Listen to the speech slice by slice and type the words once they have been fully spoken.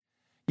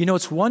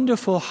It's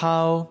wonderful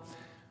how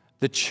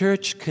the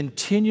church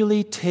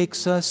continually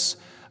takes us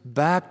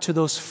back to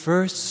those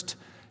first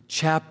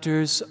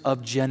chapters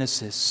of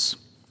Genesis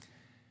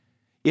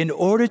in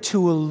order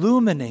to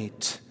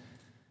illuminate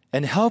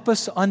and help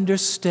us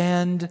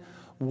understand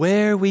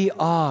where we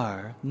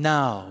are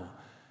now,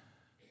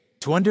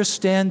 to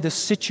understand the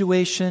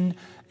situation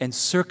and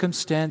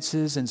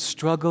circumstances and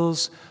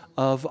struggles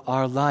of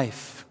our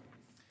life.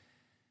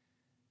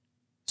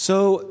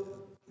 So,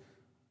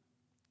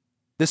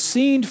 the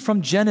scene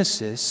from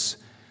Genesis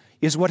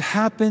is what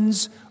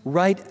happens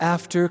right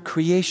after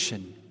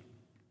creation.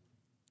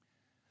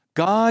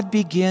 God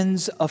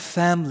begins a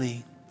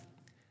family.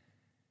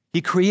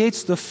 He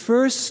creates the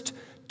first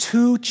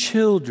two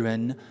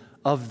children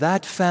of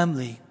that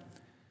family,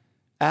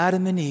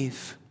 Adam and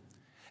Eve.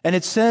 And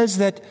it says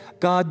that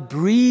God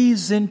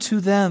breathes into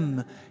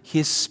them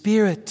His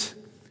Spirit,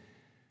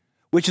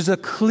 which is a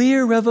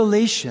clear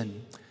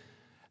revelation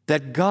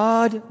that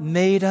God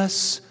made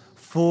us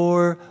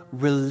for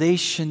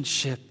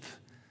relationship.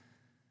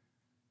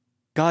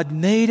 God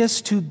made us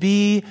to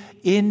be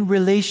in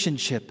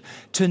relationship,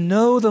 to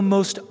know the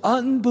most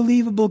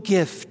unbelievable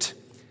gift,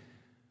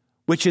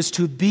 which is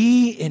to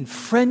be in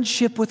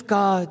friendship with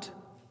God.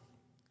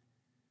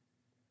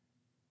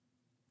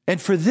 And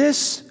for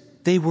this,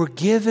 they were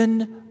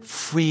given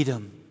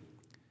freedom.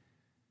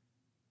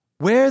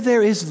 Where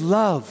there is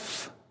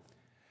love,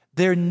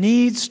 there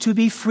needs to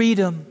be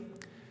freedom.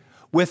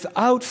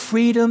 Without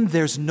freedom,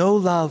 there's no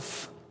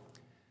love.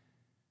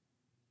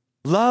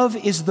 Love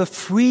is the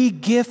free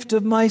gift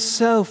of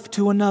myself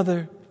to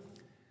another,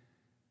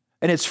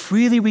 and it's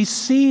freely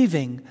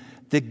receiving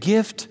the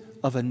gift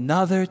of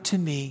another to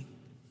me.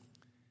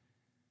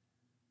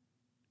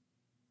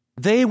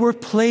 They were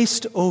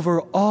placed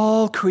over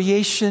all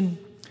creation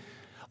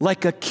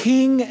like a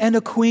king and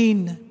a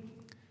queen.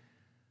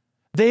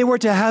 They were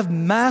to have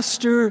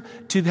mastery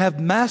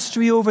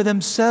over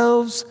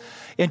themselves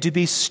and to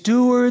be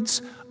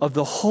stewards of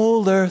the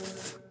whole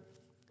earth.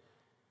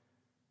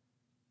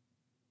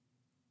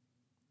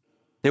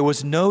 There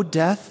was no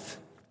death,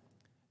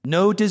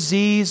 no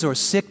disease or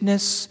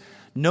sickness,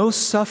 no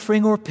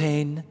suffering or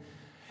pain,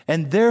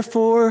 and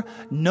therefore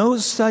no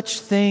such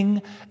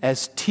thing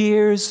as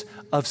tears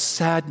of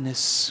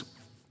sadness.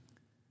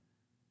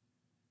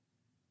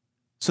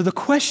 So the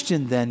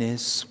question then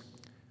is,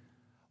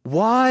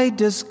 why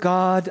does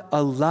God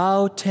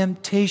allow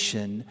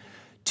temptation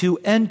to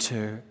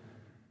enter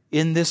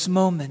in this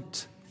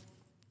moment?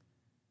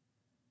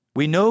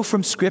 We know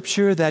from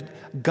Scripture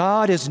that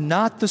God is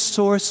not the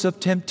source of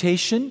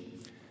temptation.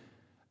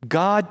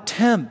 God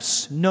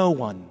tempts no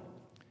one.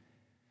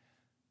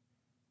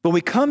 But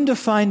we come to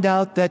find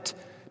out that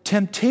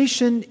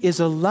temptation is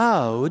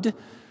allowed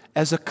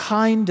as a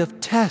kind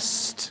of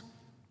test,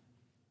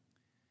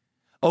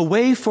 a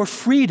way for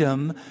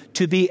freedom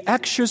to be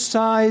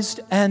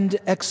exercised and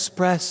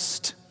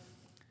expressed.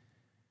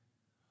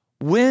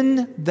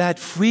 When that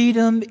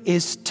freedom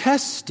is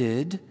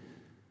tested,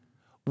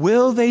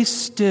 will they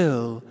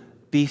still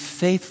be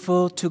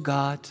faithful to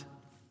God?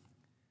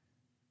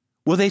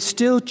 Will they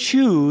still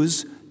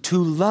choose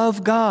to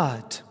love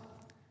God?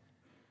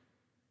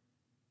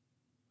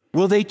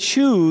 Will they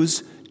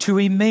choose to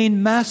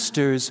remain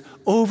masters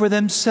over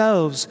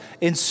themselves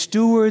and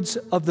stewards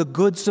of the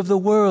goods of the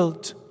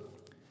world?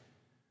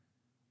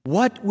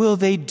 What will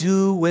they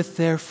do with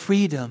their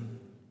freedom?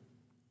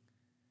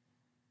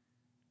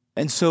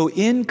 And so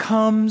in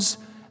comes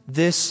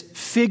this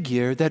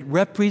figure that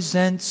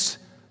represents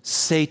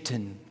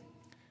Satan.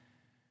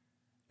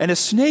 And a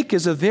snake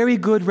is a very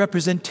good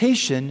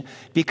representation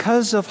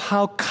because of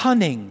how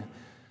cunning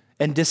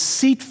and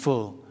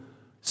deceitful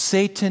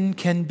Satan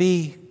can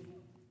be.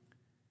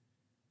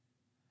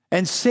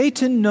 And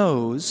Satan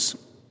knows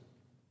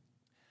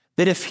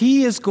that if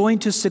he is going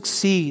to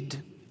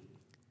succeed,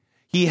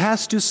 he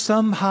has to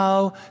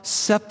somehow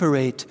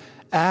separate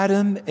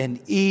Adam and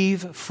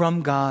Eve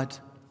from God.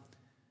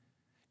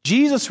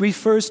 Jesus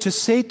refers to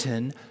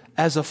Satan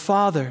as a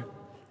father,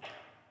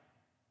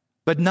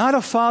 but not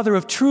a father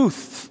of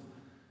truth.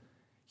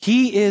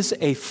 He is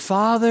a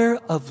father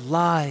of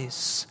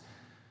lies,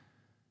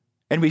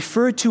 and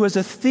referred to as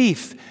a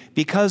thief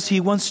because he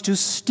wants to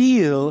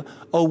steal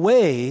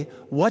away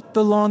what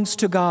belongs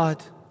to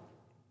God.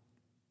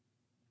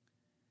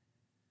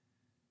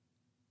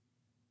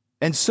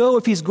 And so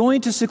if he's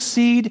going to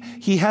succeed,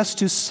 he has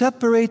to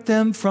separate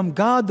them from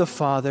God the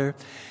Father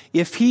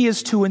if he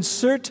is to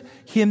insert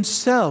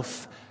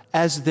himself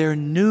as their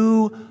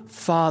new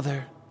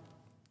father.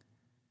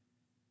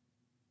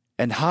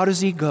 And how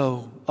does he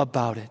go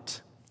about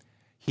it?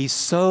 He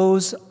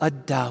sows a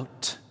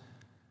doubt.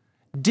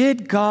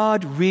 Did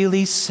God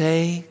really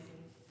say?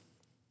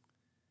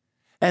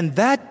 And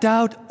that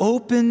doubt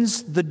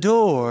opens the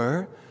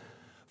door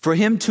for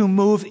him to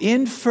move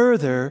in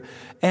further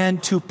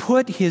and to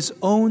put his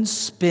own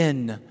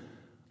spin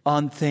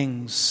on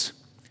things,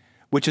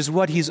 which is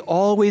what he's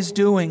always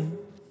doing.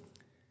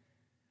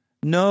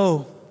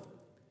 No,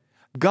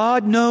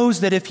 God knows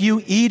that if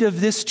you eat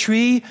of this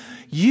tree,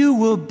 you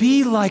will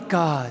be like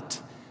God.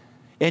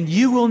 and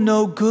you will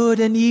know good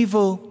and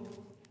evil.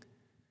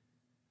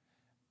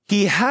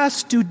 He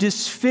has to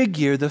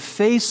disfigure the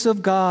face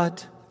of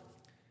God,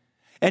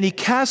 and he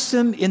casts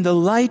him in the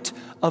light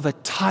of a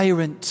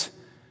tyrant,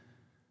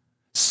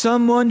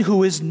 someone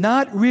who is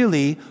not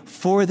really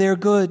for their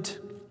good,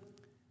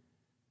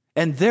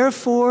 and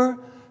therefore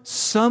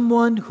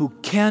someone who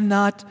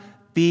cannot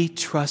be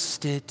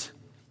trusted,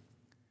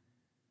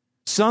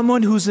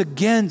 someone who's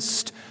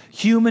against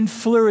human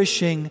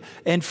flourishing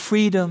and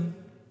freedom.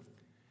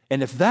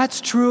 And if that's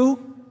true,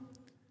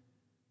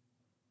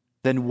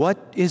 then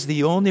what is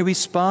the only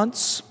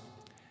response?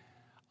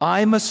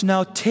 I must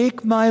now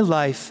take my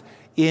life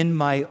in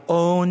my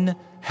own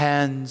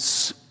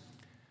hands.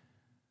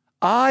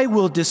 I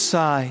will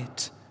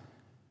decide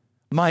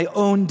my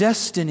own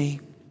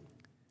destiny.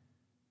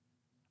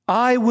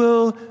 I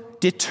will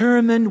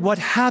determine what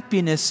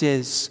happiness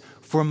is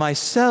for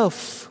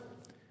myself.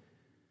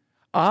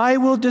 I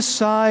will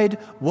decide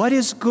what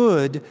is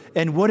good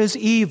and what is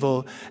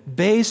evil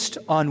based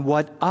on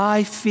what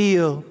I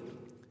feel.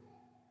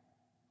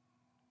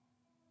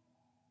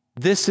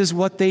 This is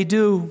what they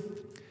do.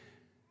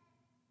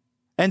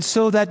 And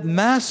so that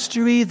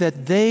mastery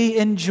that they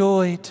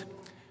enjoyed,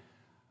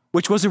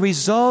 which was a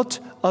result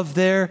of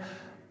their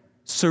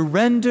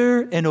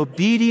surrender and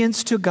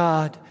obedience to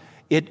God,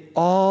 it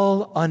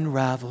all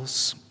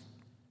unravels.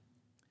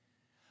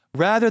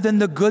 Rather than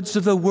the goods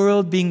of the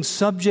world being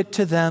subject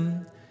to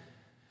them,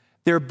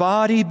 their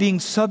body being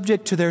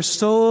subject to their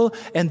soul,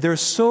 and their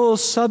soul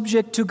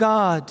subject to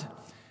God,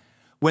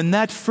 when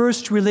that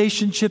first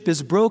relationship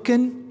is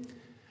broken,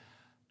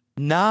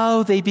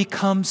 now they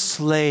become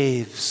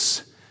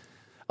slaves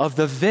of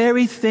the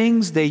very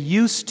things they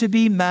used to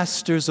be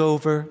masters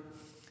over.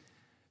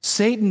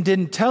 Satan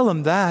didn't tell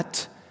them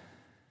that.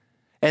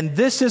 And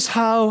this is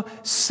how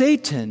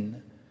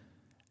Satan,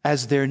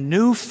 as their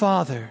new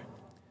father,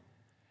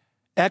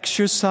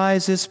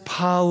 exercises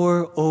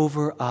power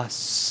over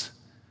us.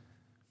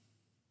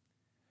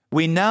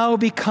 We now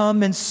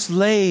become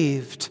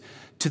enslaved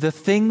to the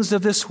things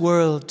of this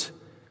world,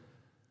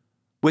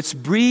 which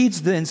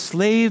breeds the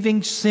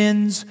enslaving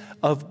sins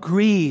of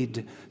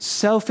greed,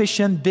 selfish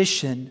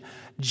ambition,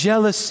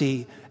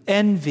 jealousy,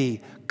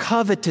 envy,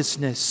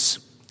 covetousness,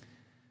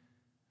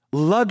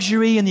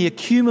 luxury and the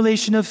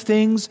accumulation of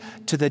things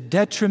to the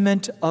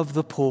detriment of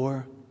the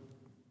poor.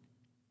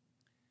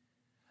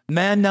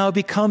 Man now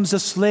becomes a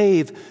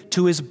slave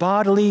to his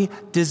bodily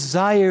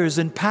desires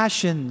and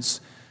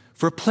passions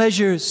for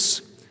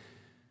pleasures,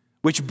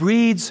 which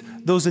breeds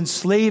those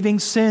enslaving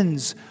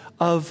sins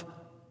of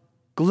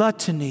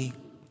gluttony,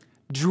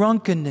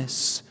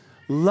 drunkenness,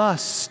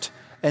 lust,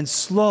 and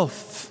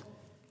sloth.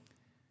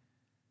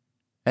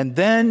 And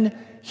then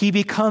he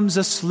becomes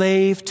a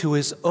slave to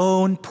his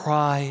own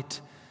pride,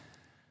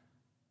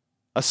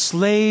 a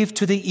slave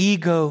to the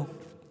ego.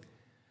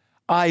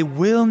 I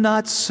will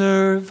not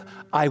serve,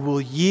 I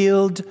will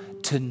yield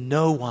to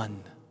no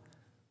one.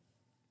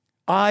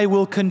 I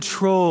will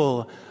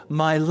control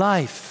my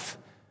life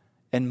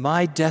and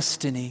my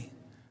destiny.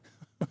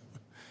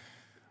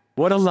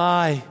 What a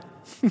lie.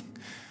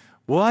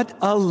 What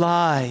a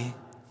lie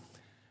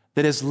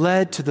that has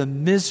led to the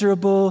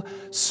miserable,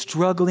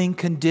 struggling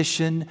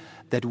condition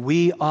that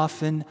we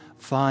often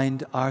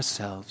find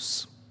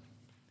ourselves.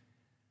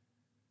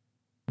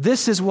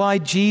 This is why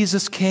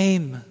Jesus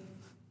came.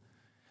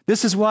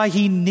 This is why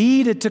he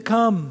needed to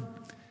come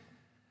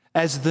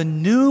as the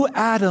new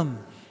Adam.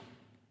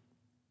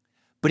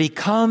 But he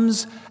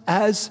comes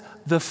as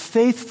the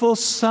faithful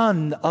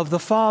Son of the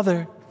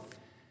Father.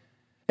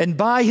 And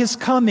by his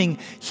coming,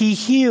 he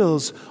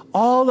heals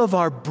all of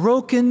our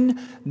broken,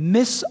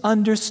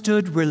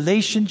 misunderstood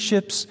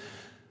relationships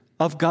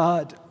of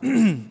God.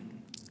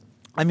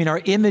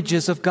 Our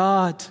images of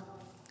God.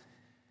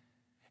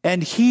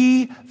 And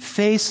he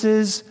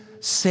faces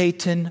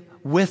Satan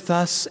with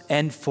us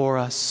and for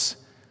us,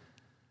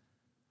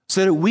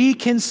 so that we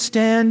can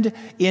stand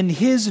in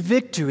his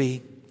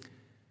victory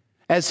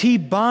as he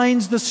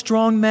binds the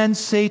strong man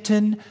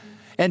Satan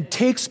and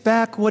takes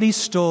back what he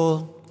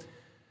stole.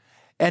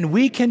 And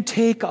we can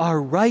take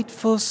our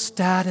rightful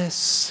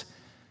status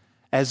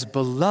as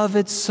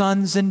beloved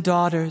sons and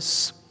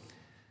daughters,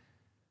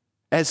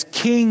 as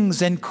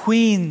kings and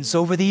queens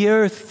over the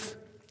earth.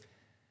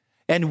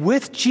 And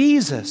with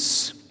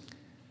Jesus,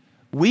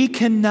 we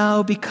can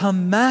now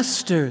become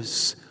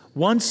masters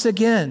once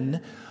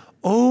again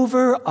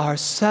over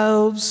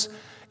ourselves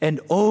and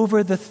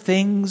over the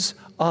things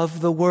of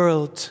the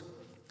world.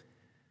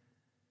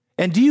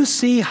 And do you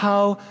see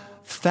how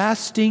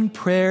fasting,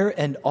 prayer,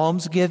 and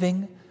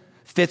almsgiving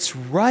fits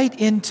right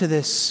into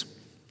this?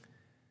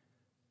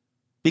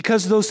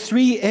 Because those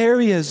three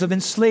areas of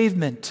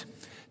enslavement,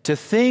 to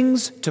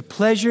things, to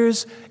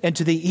pleasures, and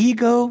to the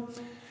ego,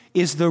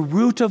 is the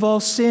root of all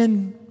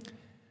sin.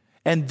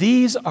 And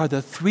these are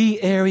the three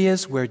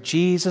areas where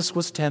Jesus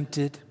was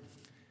tempted.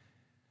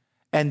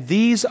 And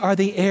these are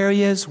the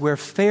areas where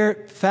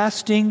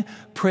fasting,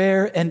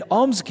 prayer, and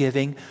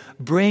almsgiving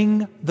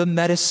bring the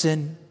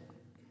medicine.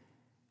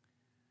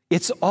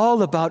 It's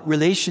all about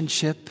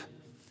relationship.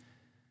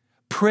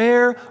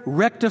 Prayer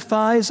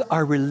rectifies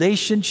our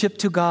relationship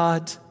to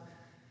God.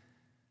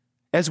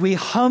 As we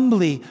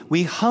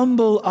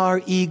humble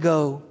our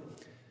ego.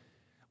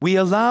 We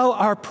allow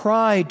our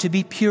pride to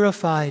be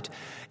purified,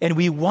 and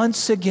we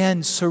once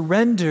again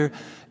surrender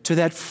to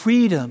that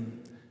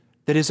freedom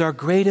that is our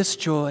greatest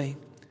joy,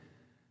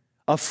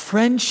 a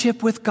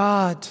friendship with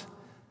God.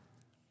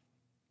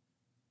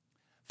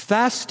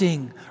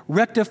 Fasting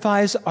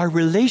rectifies our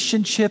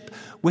relationship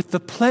with the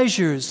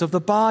pleasures of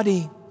the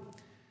body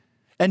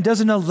and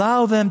doesn't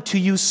allow them to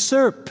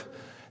usurp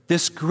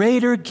this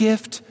greater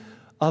gift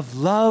of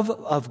love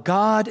of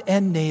God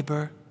and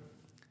neighbor.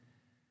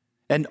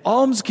 And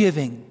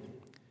almsgiving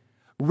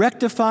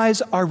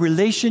rectifies our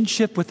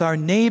relationship with our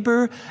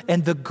neighbor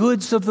and the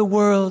goods of the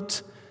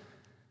world,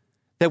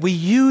 that we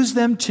use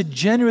them to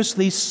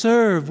generously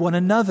serve one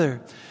another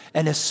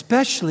and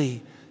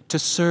especially to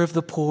serve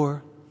the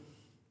poor.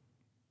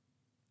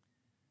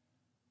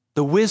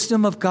 The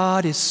wisdom of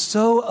God is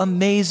so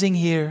amazing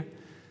here.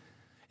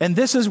 And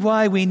this is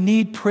why we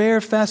need prayer,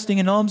 fasting,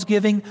 and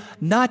almsgiving,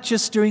 not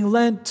just during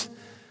Lent,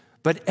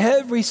 but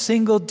every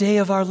single day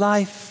of our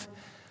life,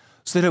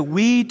 so that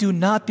we do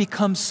not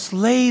become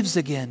slaves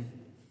again,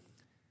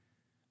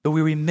 but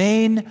we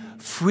remain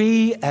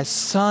free as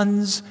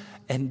sons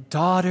and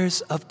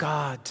daughters of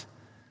God.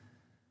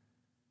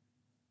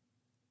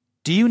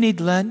 Do you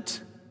need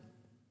Lent?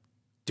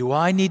 Do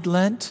I need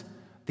Lent?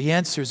 The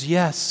answer is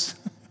yes.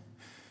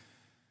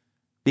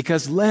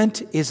 Because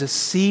Lent is a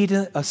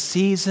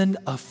season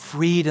of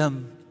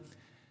freedom,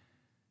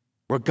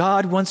 where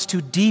God wants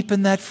to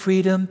deepen that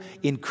freedom,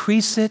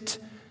 increase it,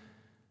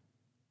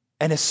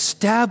 and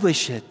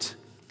establish it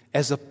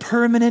as a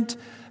permanent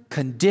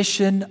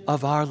condition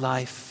of our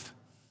life.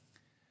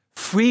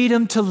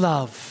 Freedom to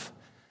love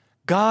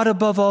God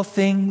above all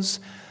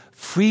things,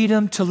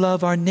 freedom to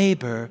love our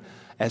neighbor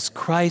as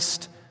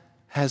Christ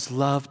has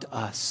loved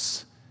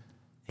us.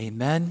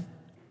 Amen.